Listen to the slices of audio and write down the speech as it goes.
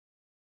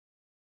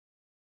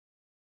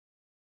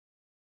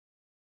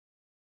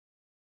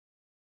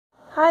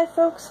Hi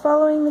folks,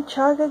 following the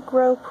Chaga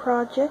Grow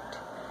project,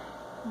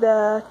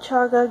 the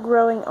chaga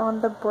growing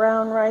on the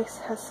brown rice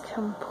has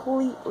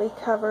completely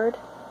covered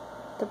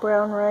the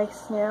brown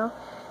rice now.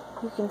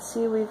 You can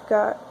see we've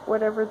got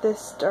whatever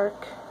this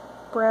dark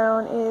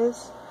brown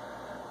is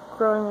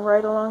growing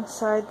right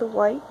alongside the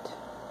white.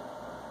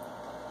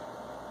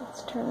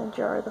 Let's turn the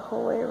jar the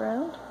whole way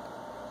around.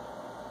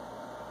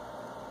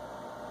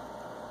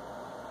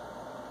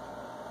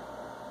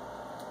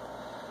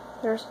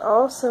 There's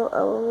also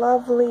a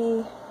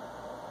lovely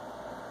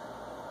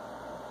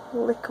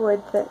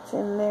liquid that's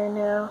in there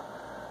now.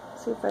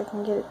 See if I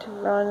can get it to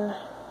run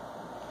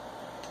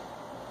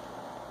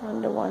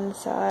to one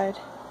side.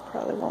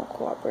 Probably won't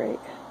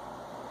cooperate.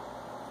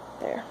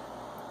 There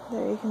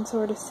you can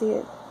sort of see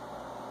it.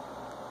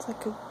 It's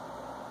like a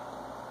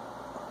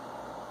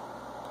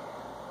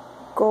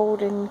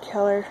golden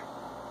color.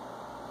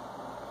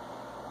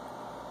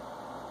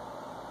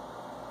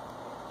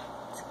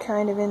 It's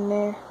kind of in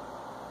there.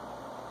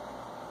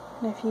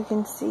 And if you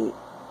can see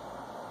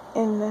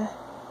in the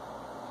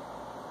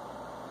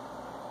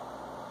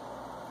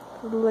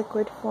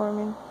liquid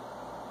forming.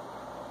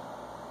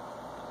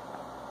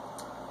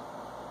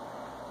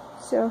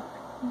 So,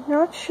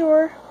 not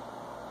sure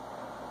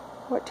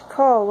what to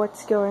call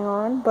what's going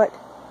on, but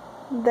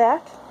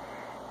that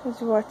is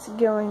what's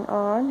going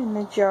on in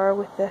the jar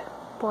with the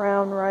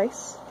brown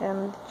rice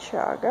and the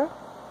chaga.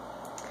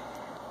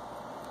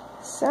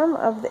 Some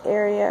of the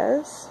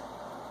areas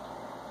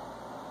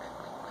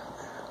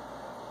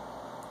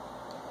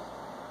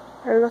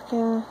are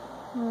looking,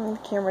 the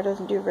camera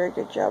doesn't do a very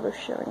good job of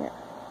showing it.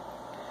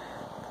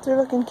 They're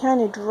looking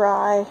kind of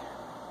dry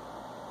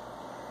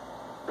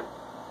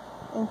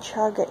and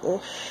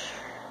chaga-ish.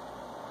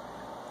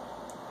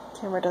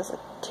 Camera does a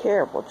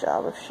terrible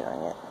job of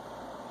showing it.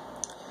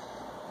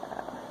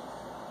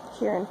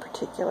 Here in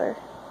particular,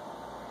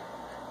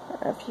 I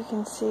don't know if you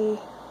can see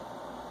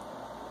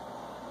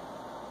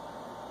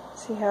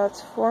how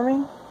it's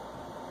forming.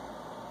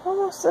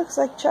 Almost looks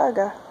like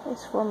chaga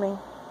is forming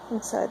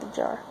inside the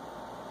jar.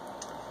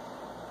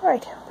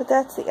 Right, but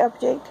that's the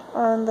update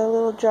on the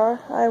little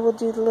jar. I will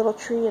do the little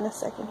tree in a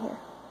second here.